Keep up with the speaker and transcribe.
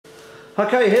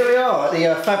Okay, here we are at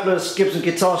the fabulous Gibson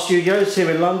Guitar Studios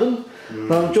here in London.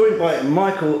 I'm joined by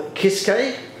Michael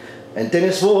Kiske and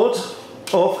Dennis Ward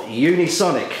of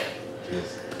Unisonic.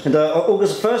 Yes. And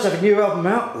August 1st, have a new album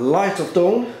out, Light of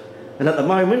Dawn. And at the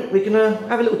moment, we can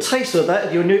have a little taste of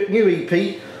that, your new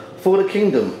EP, For the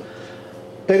Kingdom.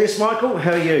 Dennis, Michael,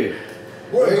 how are you?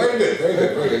 Well, very good, very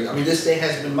good, very good. I mean, this day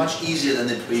has been much easier than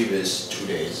the previous 2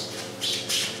 days.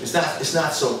 It's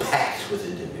not so packed with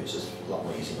interviews. It's a lot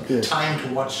more easy. Yeah. Time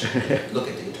to watch, look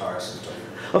at the guitars and stuff.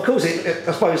 Of course,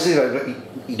 I suppose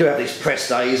you do have these press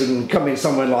days, and come in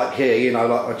somewhere like here, you know,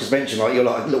 like I just mentioned, like you're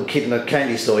like a little kid in a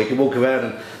candy store. You can walk around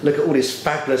and look at all these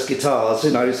fabulous guitars,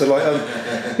 you know. So like,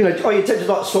 you know, you tend to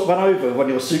like swap one over one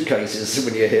of your suitcases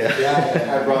when you're here.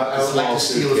 Yeah, I would like to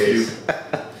steal a few.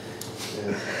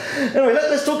 Anyway,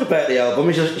 let's talk about the album.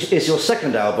 It's your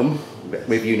second album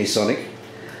with Unisonic,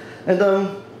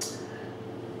 and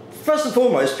first and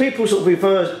foremost, people sort of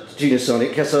refer to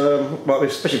Unisonic as well,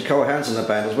 especially Cole Hansen in the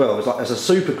band as well, as a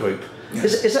super group. Yeah.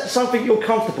 Is that something you're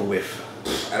comfortable with?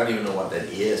 I don't even know what that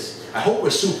is. I hope we're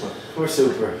super. We're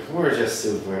super. We're just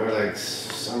super. We're like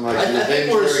some like. I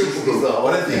think we're a super group,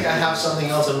 but I think I have something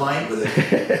else in mind with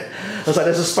it. I was like,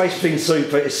 there's a space between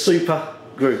super. It's super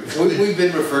group. We've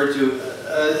been referred to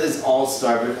as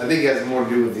all-star, but I think it has more to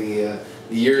do with the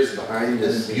years behind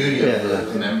us. The beauty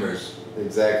of the members.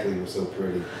 Exactly, we're so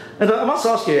pretty. And I must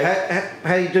ask you,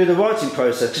 how you do the writing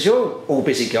process? Because you're all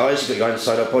busy guys, you've got your own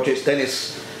solo projects.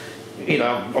 Dennis, you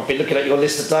know, I've been looking at your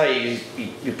list today.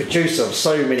 You're producer of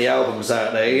so many albums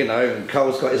out there, you know, and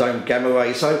Cole's got his own Gamma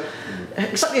Ray. So,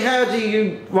 exactly how do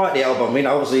you write the album? I mean,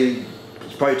 obviously,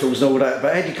 it's Pro Tools and all that,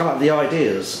 but how do you come up with the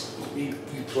ideas? You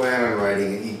plan on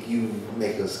writing it. You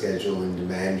make a schedule and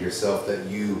demand yourself that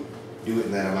you do it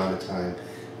in that amount of time.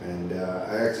 And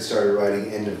I actually started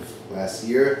writing end of last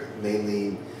year,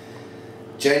 mainly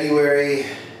January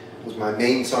was my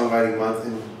main songwriting month,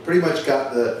 and pretty much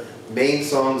got the main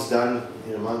songs done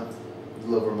in a month, a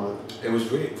little over a month. It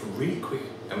was really quick.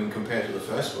 I mean, compared to the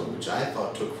first one, which I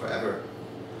thought took forever.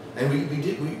 And we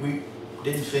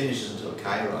didn't finish until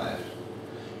Kai arrived.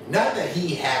 Not that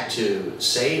he had to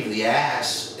save the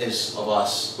ass of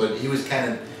us, but he was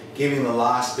kind of giving the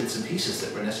last bits and pieces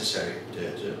that were necessary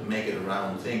to make it a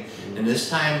round thing. And this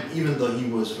time, even though he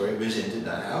was very busy and did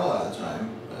not have a lot of time,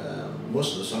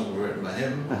 most of the songs were written by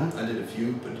him. I did a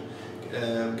few, but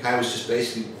Kai was just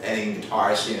basically adding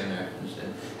guitars here and there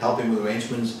and helping with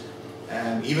arrangements.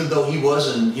 Even though he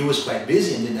was quite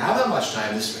busy and didn't have that much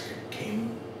time, this record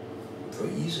came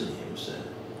very easily. It was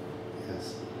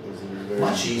yes, it was very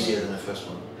much easier than the first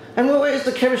one. And what is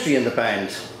the chemistry in the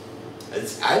band?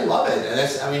 I love it, and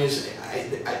that's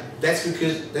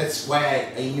why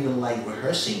I even like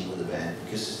rehearsing with the band,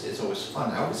 because it's always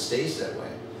fun. I hope it stays that way,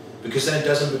 because then it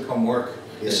doesn't become work.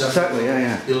 It's something exactly,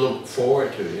 yeah. you look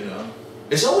forward to, you know.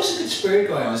 There's always a good spirit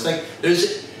going on. It's like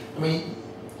I mean,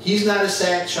 he's not a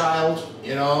sad child,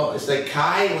 you know. It's like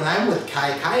Kai. When I'm with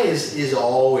Kai, Kai is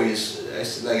always,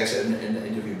 like I said in the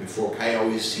interview before, Kai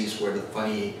always sees where the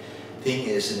funny thing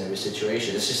is in every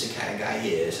situation. It's just the kind of guy he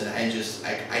is, and I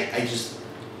just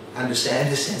understand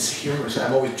his sense of humor. So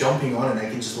I'm always jumping on, and I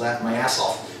can just laugh my ass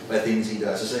off by things he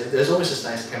does. There's always this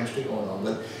nice chemistry going on.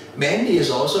 But Mandy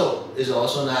is also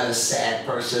not a sad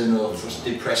person or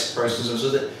depressed person.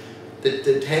 So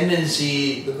the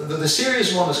tendency, the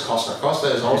serious one is Costa.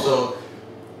 Costa is also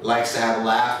likes to have a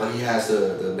laugh, but he has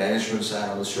the management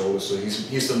side on his shoulders. So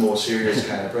he's the more serious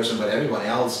kind of person. But everyone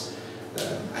else,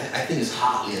 I think is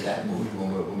hardly in that mood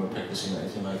when we're practicing or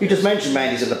anything like that. You just mentioned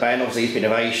Mandy's in the band, obviously he's been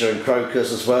in Asia and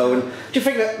Crocus as well, and do you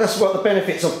think that's what the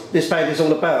benefits of this band is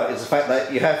all about, is the fact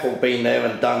that you have all been there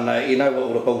and done that, you know what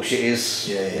all the bullshit is?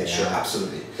 Yeah, sure,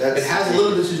 absolutely. It has a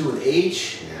little bit to do with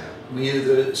age. Yeah. I mean,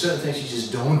 there are certain things you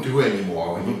just don't do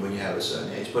anymore when you have a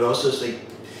certain age, but also it's like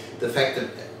the fact that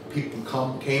people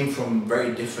came from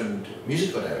very different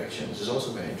musical directions is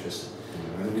also very interesting.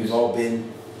 And we've all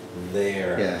been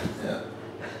there. Yeah.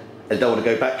 I don't want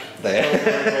to go back there.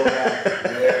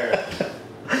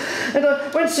 And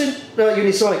when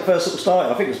Unisonic first sort of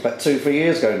started, I think it was about 2-3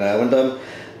 years ago now, and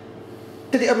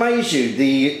did it amaze you,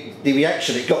 the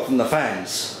reaction it got from the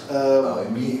fans?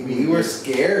 We were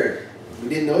scared. We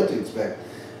didn't know what to expect.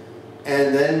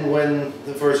 And then when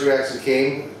the first reaction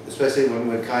came, especially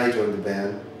when Kai joined the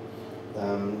band,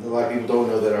 a lot of people don't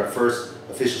know that our first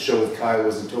official show with Kai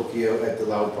was in Tokyo at the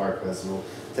Loud Park Festival.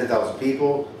 10,000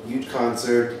 people, huge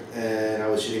concert, and I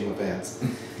was shitting my pants.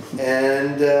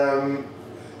 And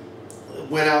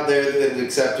went out there, and the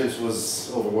acceptance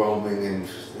was overwhelming, and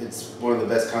it's one of the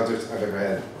best concerts I've ever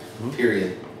had,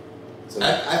 period. So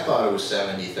I thought it was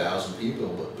 70,000 people,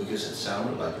 but because it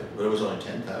sounded like it, but it was only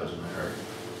 10,000 I heard.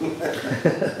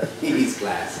 He needs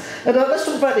glasses. And let's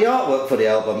talk about the artwork for the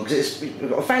album, because it's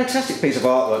got a fantastic piece of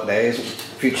artwork there. It's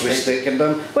futuristic. And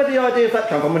where did the idea of that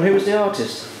come from, and who was the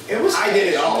artist? I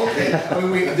did it all. I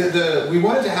mean, we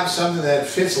wanted to have something that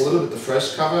fits a little bit the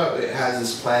first cover. It has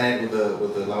this planet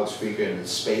with the loudspeaker and the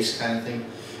space kind of thing.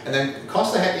 And then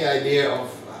Costa had the idea of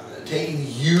taking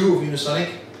the U of Unisonic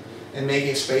and making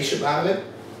a spaceship out of it.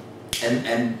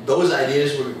 And those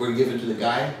ideas were given to the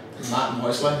guy, Martin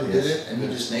Häusler, who did it, and he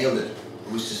just nailed it.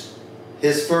 It was just...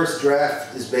 His first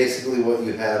draft is basically what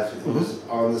you have. It was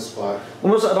on the spot.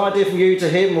 And was that an idea from you to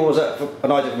him, or was that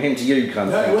an idea from him to you, kind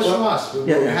of No, thing? it was from us. We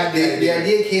had The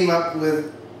idea came up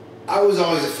with, I was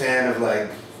always a fan of like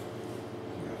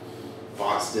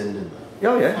Boston and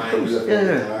flying UFO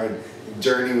guitar and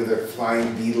Journey with their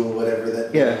flying beetle, whatever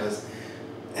that was.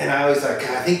 And I was like,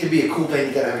 God, I think to be a cool band,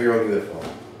 you gotta have your own UFO.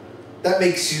 That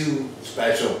makes you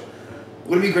special.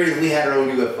 Wouldn't it be great if we had our own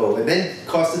UFO? And then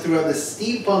Costa threw out this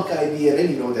steampunk idea. I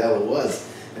didn't even know what the hell it was.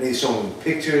 And he showed me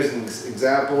pictures and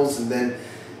examples. And then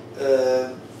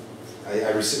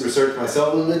I researched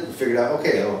myself a little bit and figured out,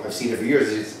 okay, I've seen it for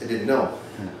years. I didn't know.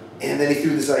 And then he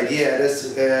threw this idea at us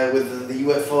with the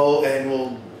UFO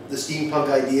and the steampunk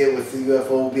idea with the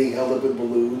UFO being held up with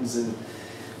balloons and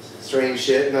strange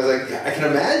shit. And I was like, I can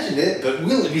imagine it, but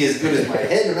will it be as good as my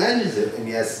head imagines it? And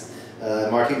yes,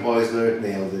 Martin Häusler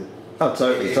nailed it. Oh,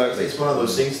 totally. It's one of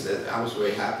those things that I was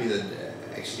very happy that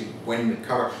actually when the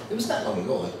cover, it was not long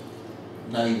ago, like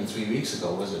not even 3 weeks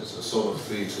ago, was it? So sort of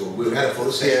 3 weeks ago. We had a photo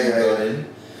session in,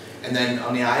 and then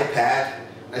on the iPad,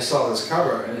 I saw this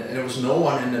cover, and there was no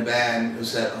one in the band who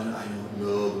said, oh, I don't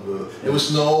know. There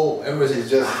was no, everybody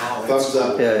was just, wow, thumbs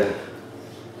up. Yeah.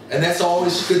 And that's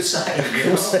always a good sign, you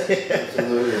know?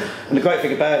 Absolutely. And the great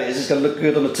thing about it is it's going to look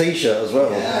good on the T-shirt as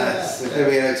well. Yes. It's going to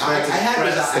be an expensive I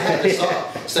had this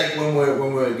thought. It's like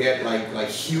when we get like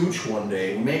huge one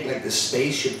day, we make like the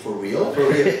spaceship for real. For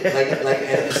real. and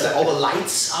it's like all the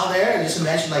lights are there, and just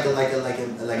imagine like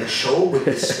a show with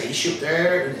the spaceship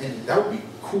there, and that would be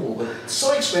cool. But it's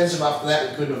so expensive after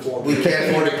that we couldn't afford. We can't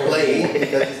afford to play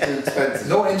because it's too expensive.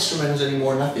 No instruments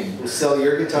anymore, nothing. We'll sell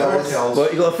your guitars. No,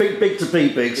 but you've got to think big to be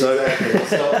big, so. Exactly. We'll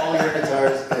sell all your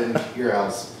guitars in your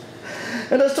house.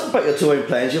 And let's talk about your touring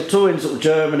plans. You're touring sort of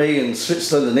Germany and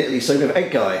Switzerland and Italy soon with Ed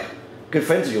Guy. Good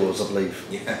friends of yours, I believe.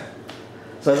 Yeah.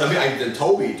 So I mean,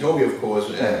 Toby of course,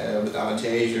 with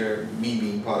Avantasia, me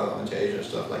being part of Avantasia and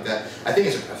stuff like that. I think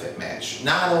it's a perfect match.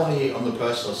 Not only on the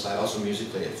personal side, also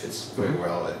musically it fits very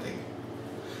well, I think.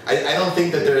 I don't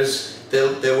think that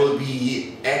there will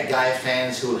be Ed Guy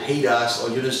fans who will hate us or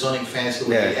Unisonic fans who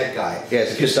will hate Ed Guy. Yeah,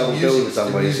 it's a good double bill in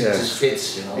some ways. The music just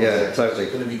fits, you know. Yeah, totally.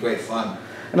 It's going to be great fun.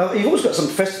 And you've always got some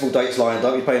festival dates lined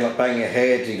up. You're playing like Bang Your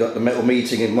Head, you've got the Metal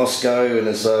Meeting in Moscow, and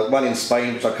there's one in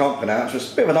Spain which I can't pronounce.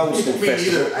 It's a bit of an old school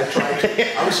festival. Either. I tried.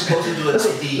 I was supposed to do an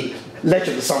ID.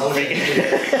 Legend or something.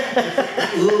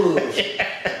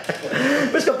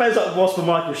 But it's got bands like Wasp and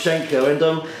Michael Schenker. And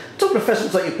talking of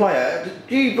festivals that you play at,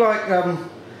 do you like,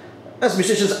 as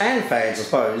musicians and fans I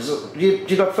suppose, do you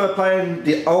prefer playing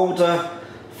the older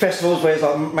festivals where it's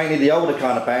like mainly the older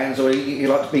kind of bands, or you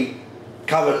like to be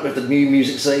covered with the new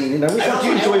music scene, you know? Which one do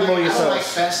you enjoy more yourself? I don't like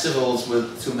festivals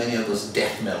with too many of those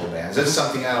death metal bands. That's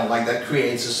something I don't like. That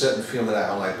creates a certain feel that I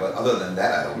don't like. But other than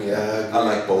that, I don't care. I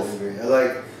like both. I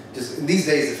like just these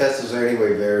days the festivals are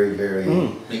anyway very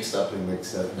mixed up.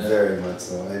 Very much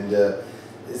so. And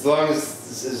as long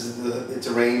as it's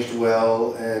arranged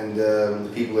well and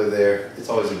the people are there, it's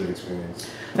always a good experience.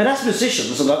 And as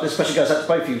musicians, and like this question goes out to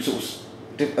both of you sort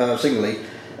of singly.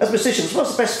 As musicians,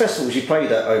 what's the best festivals you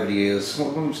played at over the years?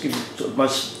 What was give you sort of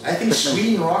most? I think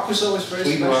Sweden Rock was always very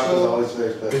Sweden special. Rock was always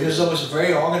very special. Because it's always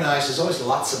very organized. There's always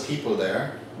lots of people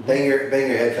there. Bang Your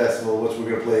Head Festival, which we're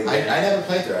going to play again. I never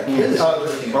played there. I've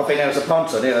been there as a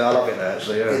punter. Yeah, I love it there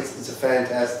actually. Yeah. It's a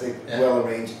fantastic, well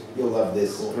arranged. You'll love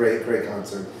this. Cool. Great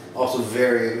concert. Also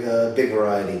very big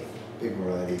variety.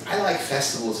 I like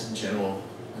festivals in general.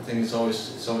 I think it's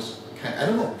always kind of, I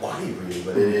don't know why really,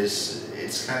 but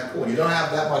it's kind of cool. You don't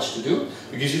have that much to do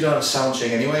because you don't have sound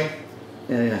check anyway.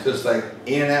 Yeah. So it's like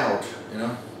in and out, you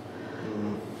know.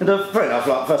 And fair enough,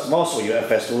 like first time I saw you at a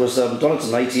festival was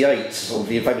Donington '88, sort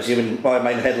of your famous by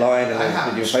main headline, and I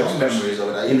have your strong memories of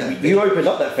it. You opened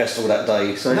up that festival that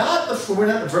day, so we're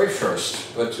not the very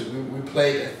first, but we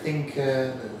played I think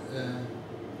third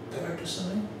or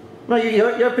something. No, you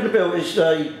opened the bill. It's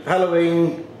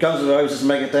Halloween, Guns N' Roses,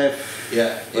 Megadeth,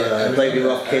 David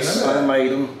Roth, Kiss, Iron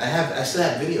Maiden. I still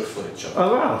have video footage of it.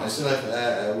 Oh wow! I still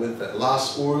have with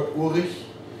Lars Ulrich.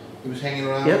 He was hanging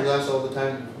around with us all the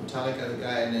time. Metallica, the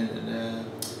guy, and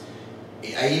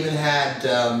I even had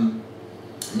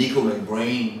Nico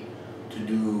McBrain to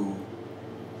do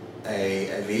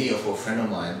a video for a friend of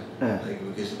mine, Yeah.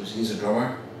 like because he's a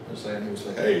drummer. He was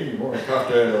like, hey, more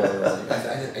cocktail.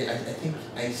 I think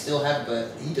I still have it,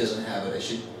 but he doesn't have it. I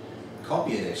should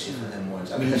copy it actually for him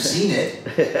once. I mean, you've seen it,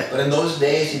 but in those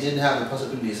days you didn't have the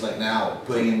possibilities like now,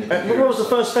 putting in the computer. What was the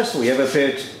first festival you ever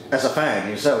appeared as a fan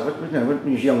yourself? When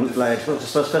you was a young lad, what was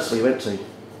the first festival you went to?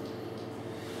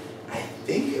 I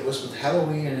think it was with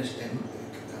Halloween and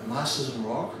Masters of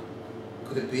Rock.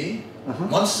 Could it be?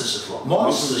 Monsters of Rock.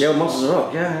 Monsters of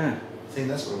Rock, yeah. I think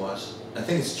that's what it was. I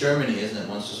think it's Germany, isn't it?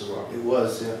 Monsters of Rock. It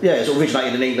was, yeah. Yeah, it's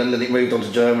originated in England and it moved on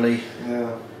to Germany.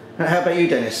 Yeah. How about you,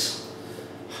 Dennis?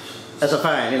 As a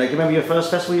fan, do you remember your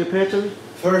first festival you appeared to?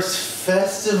 First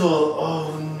festival?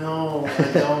 Oh no,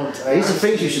 I don't. These are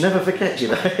things you should never forget,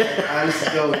 I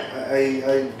honestly don't.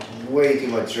 I way too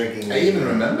much drinking. I even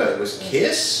remember it was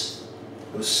Kiss,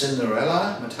 it was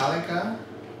Cinderella, Metallica,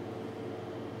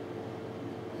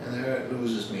 and there it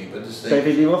loses me. But this thing.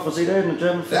 David Lee Roth, was he there in the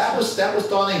German festival? That was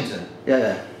Donington.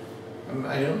 Yeah.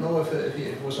 I don't know if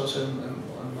it was also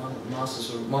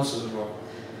Monsters of Rock.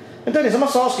 And Dennis, I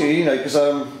must ask you, because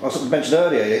I sort of mentioned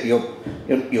earlier, you're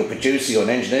a producer, you're an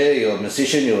engineer, you're a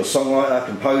musician, you're a songwriter,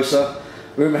 composer.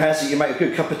 Rumour has it you make a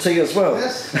good cup of tea as well.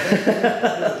 Yes.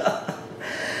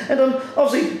 And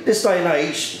obviously, this day and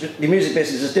age, the music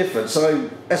business is different.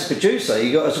 So, as a producer,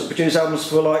 you got to sort of produce albums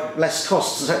for like less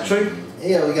costs. Is that true?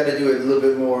 Yeah, we got to do it a little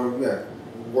bit more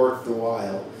worth the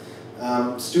while.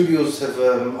 Studios have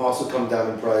also come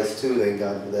down in price too. Thank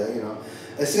God for that.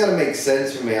 It's got to make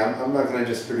sense for me. I'm not going to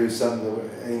just produce something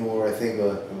anymore. I think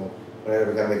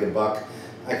whatever, got to make a buck.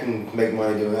 I can make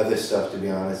money doing other stuff, to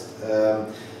be honest.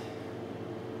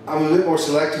 I'm a bit more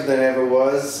selective than I ever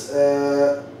was.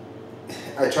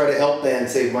 I try to help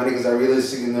bands save money because I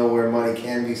realistically know where money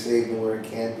can be saved and where it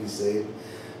can't be saved.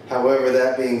 However,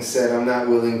 that being said, I'm not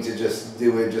willing to just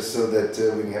do it just so that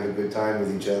we can have a good time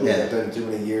with each other. Yeah. I've done too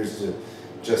many years to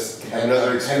just have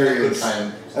another experience.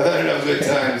 I've had enough good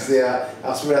times, yeah.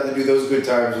 I'll still have to do those good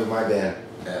times with my band.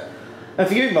 Yeah. And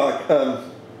for you,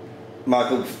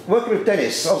 Michael, working with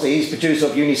Dennis, obviously he's producer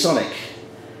of Unisonic.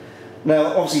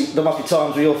 Now, obviously, there must be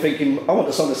times where you're thinking, I want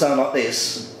the song to sound like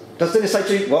this. Does Dennis say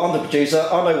to you, well, I'm the producer,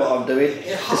 I know what I'm doing,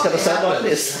 it's going to sound like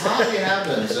this? It hardly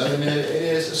happens. I mean, it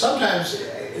is. Sometimes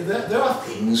there are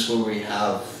things where we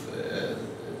have,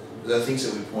 there are things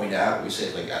that we point out, we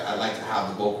say, like, I like to have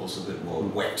the vocals a bit more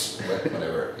wet,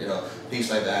 whatever,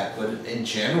 things like that. But in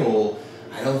general,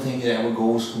 I don't think it ever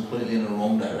goes completely in the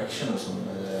wrong direction or something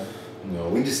like that. No,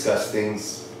 we discuss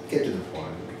things, get to the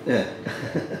point. Yeah.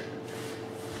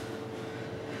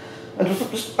 And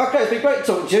okay, it's been great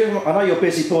talking to you. I know you're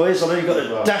busy, boys. I know you've got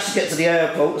to dash to get to the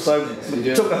airport, so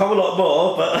we took a whole lot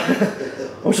more,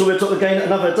 but I'm sure we'll talk again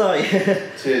another day.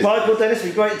 Cheers. Michael, Dennis, it's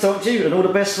been great to talk to you, and all the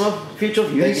best for the future of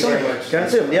Unisonic. Thank you very much. Go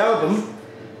and see them. The album,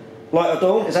 Light of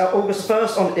Dawn, is out August the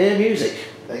 1st on earMusic.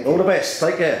 Thank you. All the best.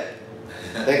 Take care.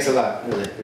 Thanks a lot. Really.